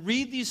 And when we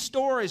read these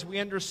stories, we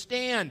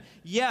understand,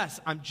 yes,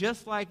 I'm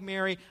just like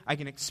Mary. I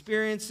can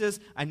experience this.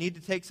 I need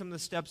to take some of the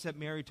steps that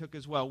Mary took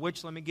as well.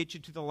 Which, let me get you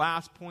to the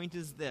last point,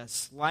 is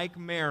this. Like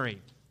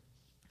Mary,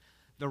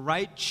 the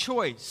right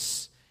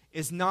choice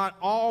is not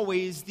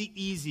always the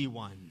easy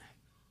one.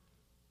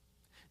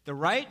 The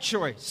right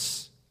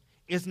choice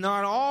is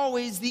not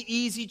always the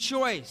easy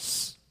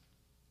choice.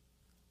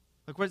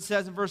 Look what it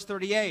says in verse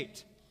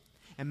 38.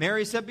 And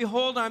Mary said,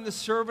 "Behold, I am the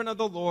servant of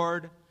the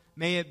Lord.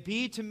 May it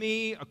be to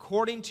me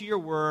according to your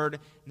word."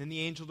 And then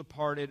the angel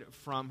departed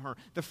from her.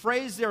 The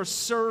phrase there,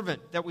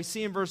 servant, that we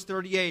see in verse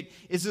 38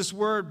 is this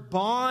word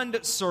bond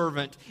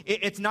servant.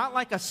 It's not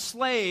like a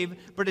slave,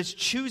 but it's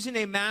choosing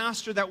a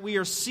master that we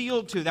are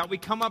sealed to, that we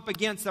come up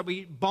against, that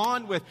we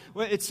bond with.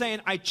 It's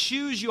saying, I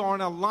choose you, I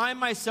want to align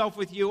myself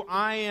with you,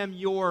 I am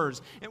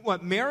yours. And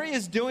what Mary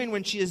is doing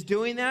when she is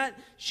doing that,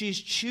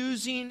 she's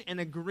choosing and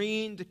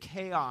agreeing to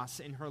chaos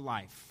in her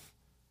life.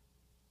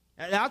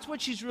 And that's what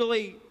she's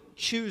really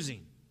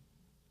choosing.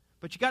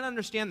 But you got to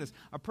understand this.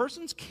 A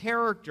person's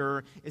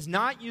character is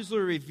not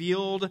usually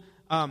revealed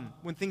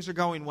when things are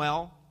going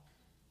well.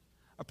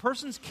 A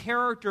person's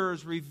character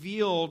is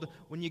revealed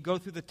when you go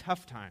through the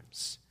tough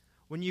times.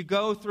 When you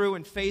go through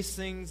and face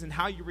things and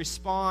how you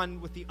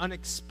respond with the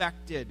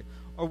unexpected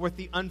or with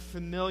the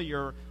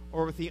unfamiliar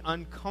or with the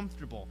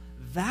uncomfortable.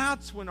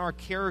 That's when our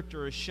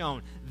character is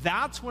shown.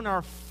 That's when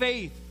our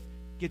faith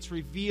gets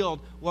revealed,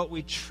 what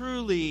we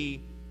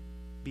truly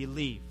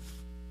believe.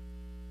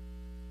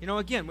 You know,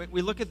 again,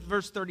 we look at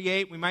verse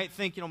 38, we might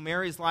think,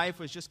 Mary's life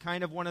was just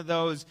kind of one of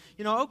those,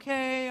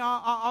 okay,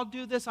 I'll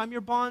do this, I'm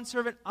your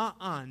bondservant.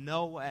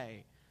 No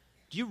way.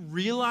 Do you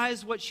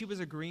realize what she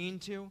was agreeing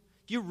to?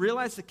 Do you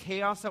realize the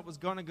chaos that was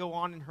going to go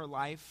on in her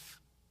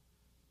life?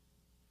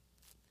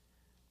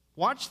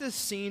 Watch this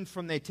scene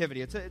from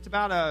Nativity. It's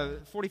about a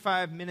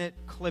 45-minute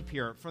clip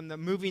here from the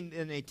movie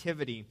The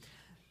Nativity,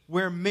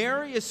 where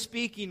Mary is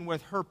speaking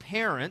with her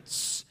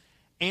parents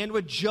and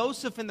with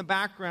Joseph in the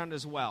background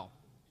as well.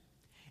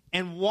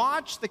 And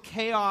watch the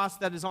chaos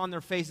that is on their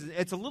faces.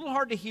 It's a little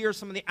hard to hear.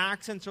 Some of the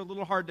accents are a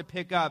little hard to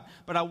pick up.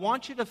 But I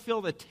want you to feel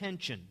the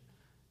tension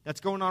that's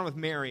going on with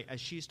Mary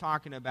as she's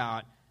talking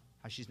about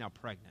how she's now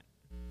pregnant.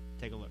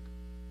 Take a look.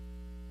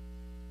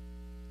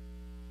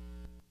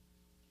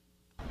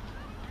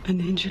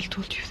 An angel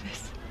told you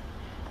this,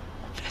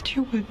 that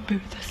you will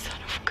bear the Son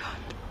of God.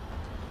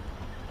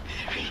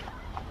 Mary.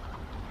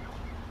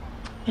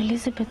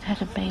 Elizabeth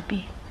had a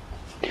baby,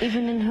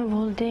 even in her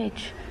old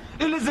age.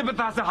 Elizabeth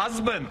has a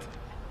husband.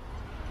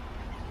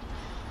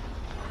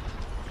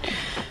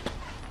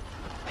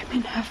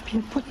 Women have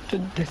been put to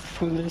death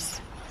for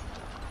this.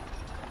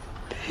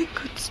 They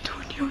could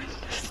stone you in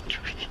the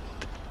street.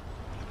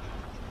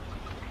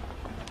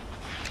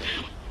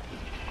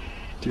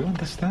 Do you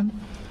understand?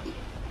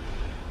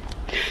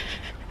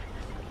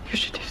 You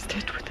should have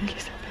stayed with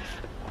Elizabeth.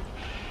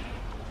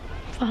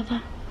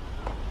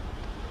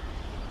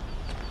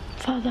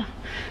 Father,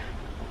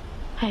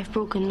 I have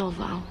broken no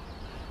vow.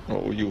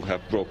 Oh, you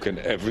have broken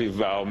every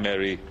vow,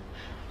 Mary.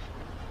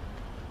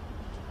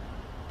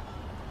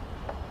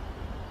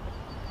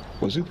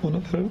 Was it one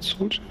of her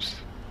soldiers?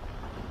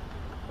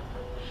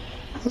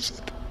 Was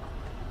it?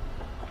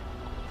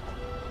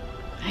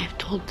 I have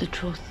told the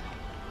truth.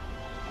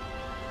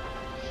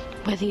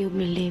 Whether you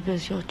believe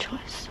is your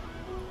choice,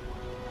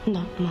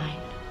 not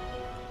mine.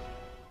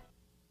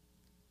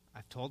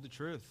 I've told the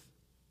truth.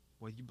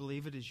 Whether you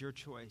believe it is your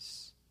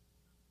choice.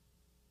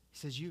 He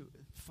says,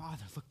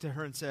 Father looked at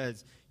her and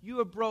says, you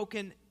have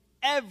broken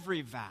every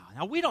vow.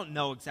 Now, we don't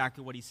know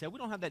exactly what he said. We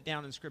don't have that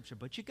down in Scripture,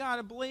 but you got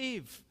to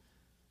believe.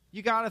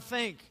 You got to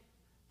think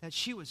that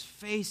she was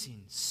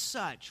facing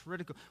such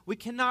ridicule. We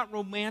cannot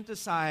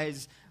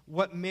romanticize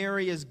what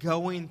Mary is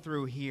going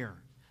through here.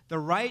 The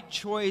right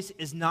choice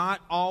is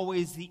not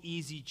always the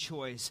easy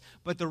choice,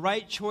 but the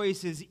right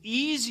choice is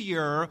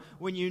easier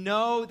when you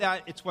know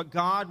that it's what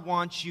God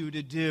wants you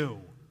to do.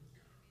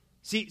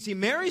 See,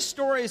 Mary's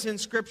story is in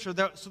Scripture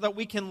so that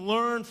we can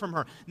learn from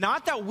her.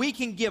 Not that we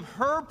can give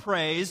her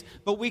praise,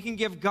 but we can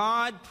give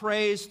God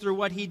praise through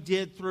what He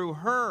did through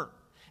her.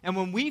 And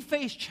when we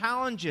face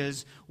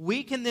challenges,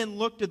 we can then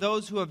look to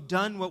those who have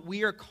done what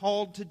we are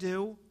called to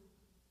do.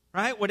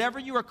 Right? Whatever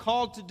you are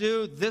called to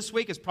do this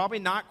week is probably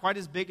not quite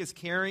as big as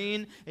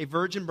carrying a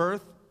virgin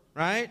birth.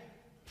 Right?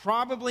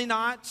 Probably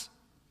not.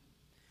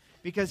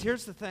 Because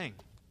here's the thing.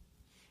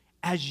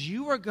 As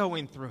you are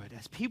going through it,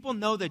 as people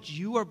know that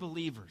you are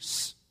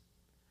believers,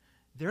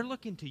 they're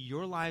looking to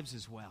your lives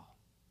as well.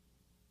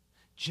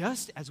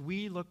 just as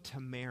we look to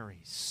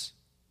Mary's.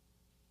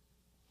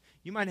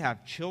 You might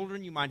have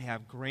children, you might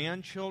have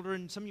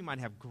grandchildren, some of you might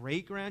have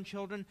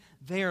great-grandchildren.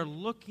 They are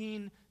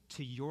looking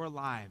to your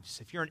lives.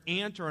 If you're an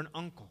aunt or an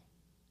uncle,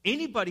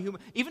 anybody who,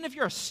 even if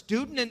you're a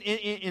student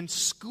in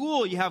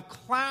school, you have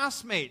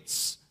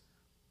classmates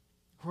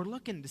who are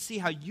looking to see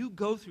how you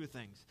go through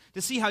things,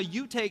 to see how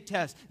you take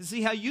tests, to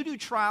see how you do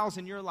trials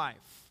in your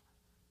life.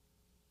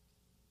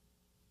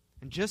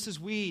 And just as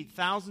we,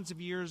 thousands of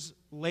years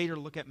later,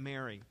 look at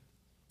Mary,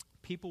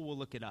 people will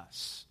look at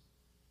us.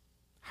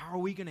 How are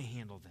we going to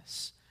handle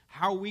this?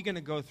 How are we going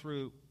to go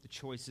through the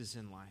choices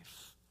in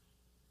life?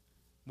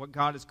 What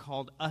God has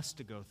called us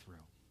to go through.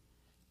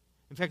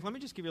 In fact, let me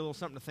just give you a little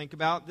something to think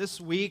about. This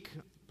week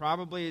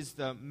probably is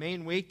the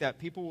main week that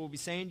people will be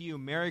saying to you,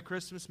 Merry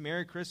Christmas,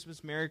 Merry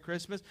Christmas, Merry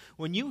Christmas.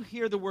 When you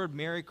hear the word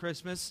Merry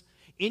Christmas,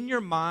 in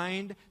your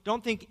mind,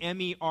 don't think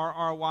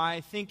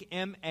M-E-R-R-Y, think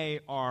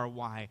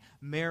M-A-R-Y,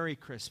 Merry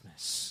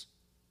Christmas.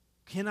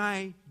 Can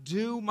I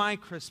do my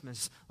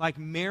Christmas like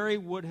Mary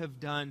would have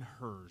done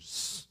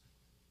hers?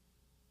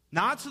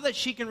 Not so that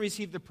she can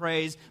receive the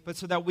praise, but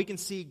so that we can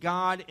see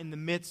God in the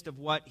midst of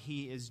what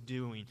he is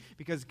doing.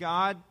 Because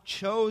God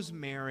chose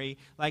Mary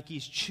like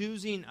he's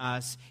choosing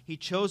us. He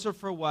chose her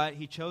for what?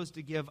 He chose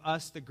to give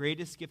us the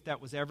greatest gift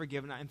that was ever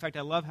given. In fact,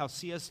 I love how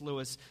C.S.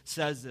 Lewis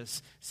says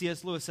this.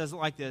 C.S. Lewis says it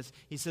like this.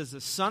 He says,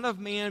 the Son of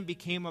Man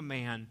became a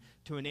man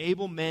to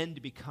enable men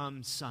to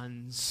become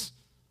sons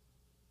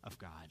of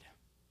God.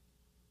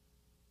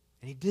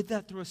 And he did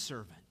that through a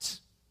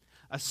servant.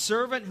 A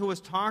servant who was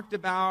talked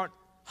about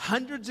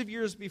hundreds of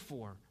years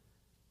before,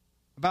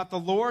 about the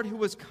Lord who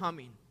was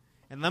coming.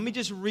 And let me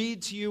just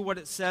read to you what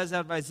it says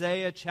out of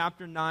Isaiah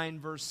chapter 9,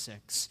 verse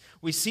 6.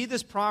 We see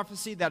this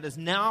prophecy that is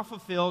now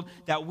fulfilled,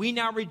 that we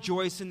now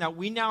rejoice in, that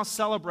we now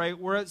celebrate,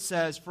 where it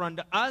says, for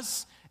unto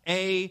us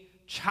a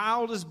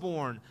child is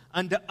born,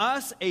 unto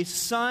us a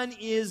son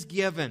is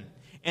given,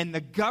 and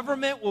the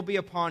government will be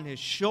upon his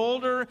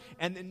shoulder,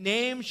 and the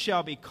name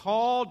shall be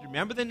called,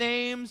 remember the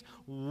names,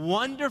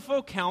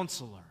 Wonderful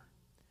Counselor,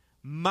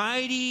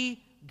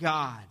 Mighty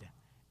God,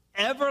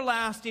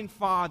 Everlasting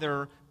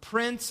Father,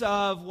 Prince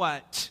of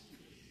what?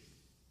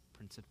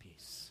 Prince of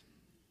Peace.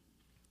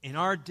 In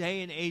our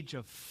day and age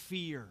of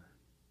fear,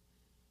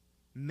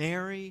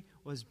 Mary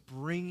was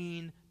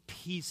bringing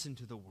peace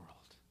into the world.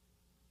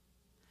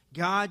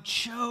 God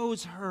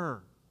chose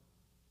her.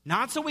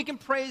 Not so we can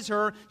praise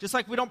her, just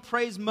like we don't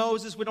praise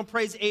Moses, we don't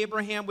praise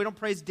Abraham, we don't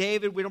praise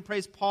David, we don't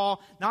praise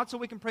Paul. Not so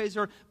we can praise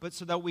her, but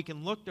so that we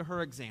can look to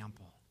her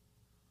example.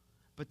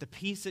 But the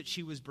peace that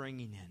she was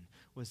bringing in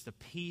was the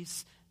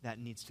peace that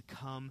needs to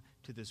come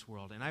to this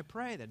world. And I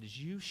pray that as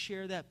you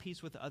share that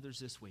peace with others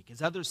this week,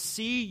 as others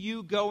see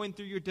you going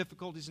through your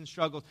difficulties and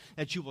struggles,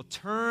 that you will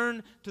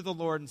turn to the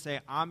Lord and say,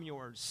 I'm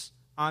yours.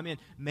 I'm in.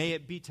 May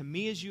it be to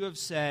me as you have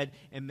said,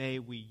 and may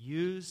we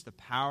use the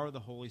power of the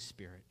Holy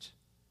Spirit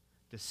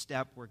to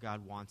step where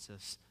God wants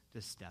us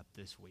to step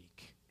this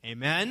week.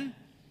 Amen?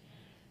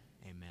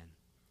 Amen.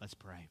 Let's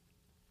pray.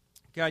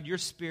 God, your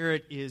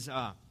Spirit is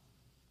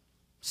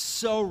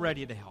so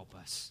ready to help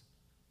us.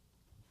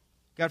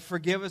 God,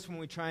 forgive us when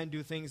we try and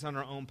do things on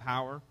our own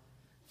power.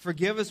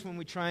 Forgive us when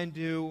we try and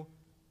do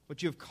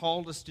what you have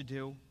called us to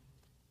do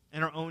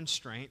in our own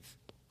strength.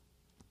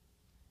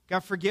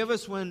 God, forgive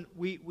us when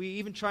we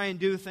even try and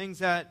do things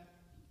that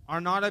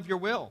are not of your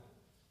will.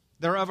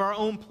 They're of our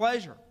own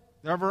pleasure.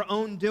 They're of our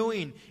own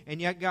doing.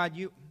 And yet, God,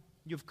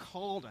 you've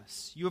called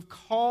us. You have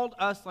called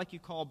us like you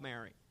called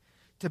Mary,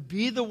 to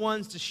be the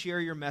ones to share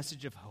your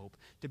message of hope,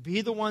 to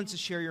be the ones to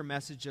share your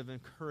message of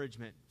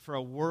encouragement for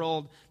a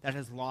world that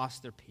has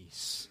lost their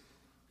peace.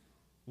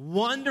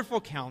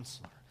 Wonderful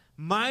Counselor,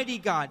 Mighty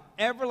God,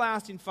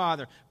 Everlasting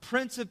Father,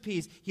 Prince of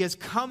Peace. He has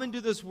come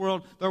into this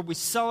world. Lord, we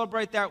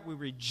celebrate that. We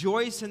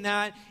rejoice in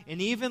that.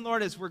 And even,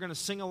 Lord, as we're going to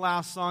sing a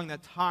last song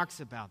that talks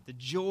about the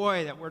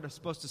joy that we're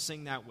supposed to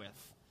sing that with.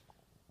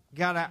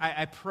 God,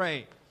 I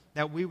pray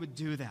that we would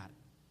do that.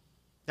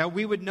 That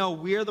we would know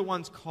we are the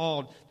ones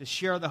called to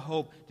share the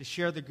hope, to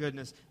share the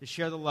goodness, to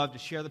share the love, to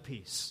share the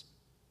peace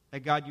that,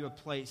 God, you have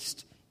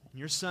placed in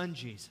your Son,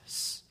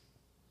 Jesus,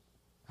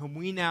 whom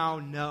we now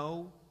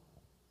know,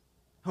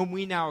 whom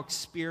we now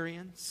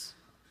experience,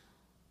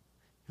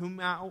 whom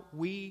now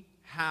we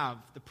have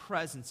the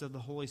presence of the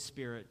Holy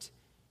Spirit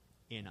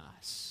in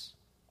us.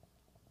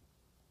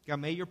 God,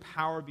 may your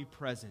power be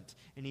present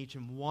in each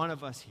and one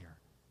of us here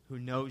who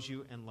knows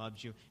you and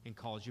loves you and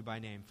calls you by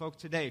name. Folks,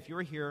 today, if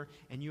you're here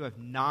and you have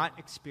not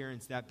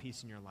experienced that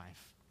peace in your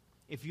life,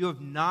 if you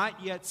have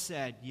not yet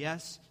said,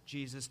 yes,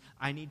 Jesus,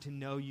 I need to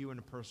know you in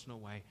a personal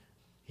way,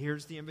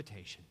 here's the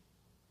invitation.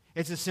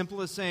 It's as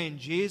simple as saying,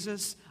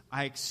 Jesus,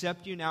 I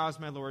accept you now as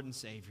my Lord and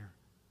Savior.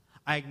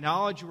 I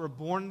acknowledge you were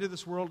born into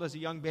this world as a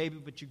young baby,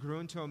 but you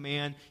grew into a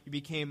man. You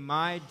became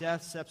my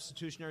death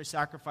substitutionary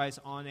sacrifice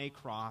on a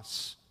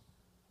cross.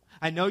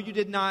 I know you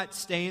did not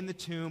stay in the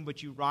tomb,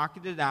 but you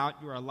rocketed out.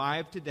 You are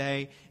alive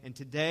today, and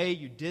today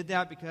you did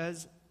that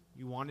because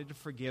you wanted to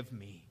forgive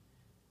me.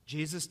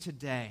 Jesus,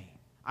 today,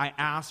 I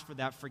ask for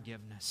that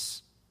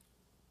forgiveness.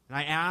 And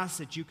I ask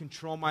that you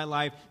control my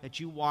life, that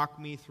you walk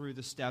me through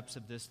the steps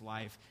of this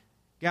life.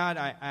 God,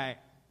 I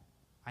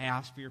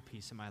ask for your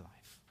peace in my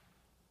life.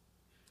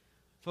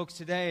 Folks,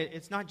 today,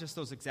 it's not just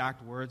those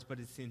exact words, but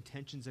it's the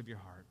intentions of your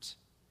heart.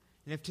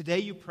 And if today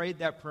you prayed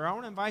that prayer, I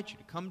want to invite you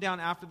to come down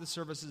after the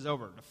service is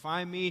over, to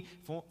find me,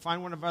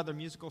 find one of our other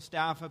musical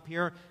staff up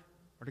here,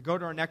 or to go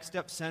to our Next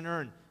Step Center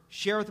and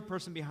share with the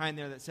person behind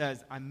there that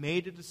says, I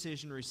made a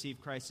decision to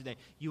receive Christ today.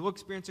 You will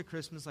experience a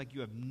Christmas like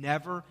you have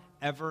never,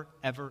 ever,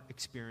 ever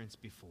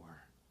experienced before.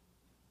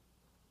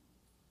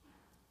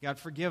 God,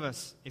 forgive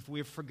us if we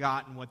have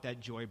forgotten what that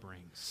joy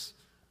brings.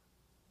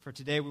 For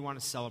today, we want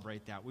to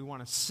celebrate that. We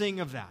want to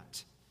sing of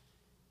that.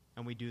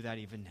 And we do that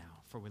even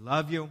now. For we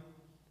love you,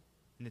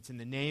 and it's in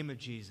the name of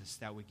Jesus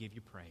that we give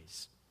you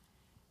praise.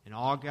 And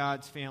all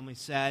God's family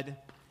said,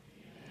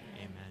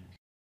 Amen. Amen.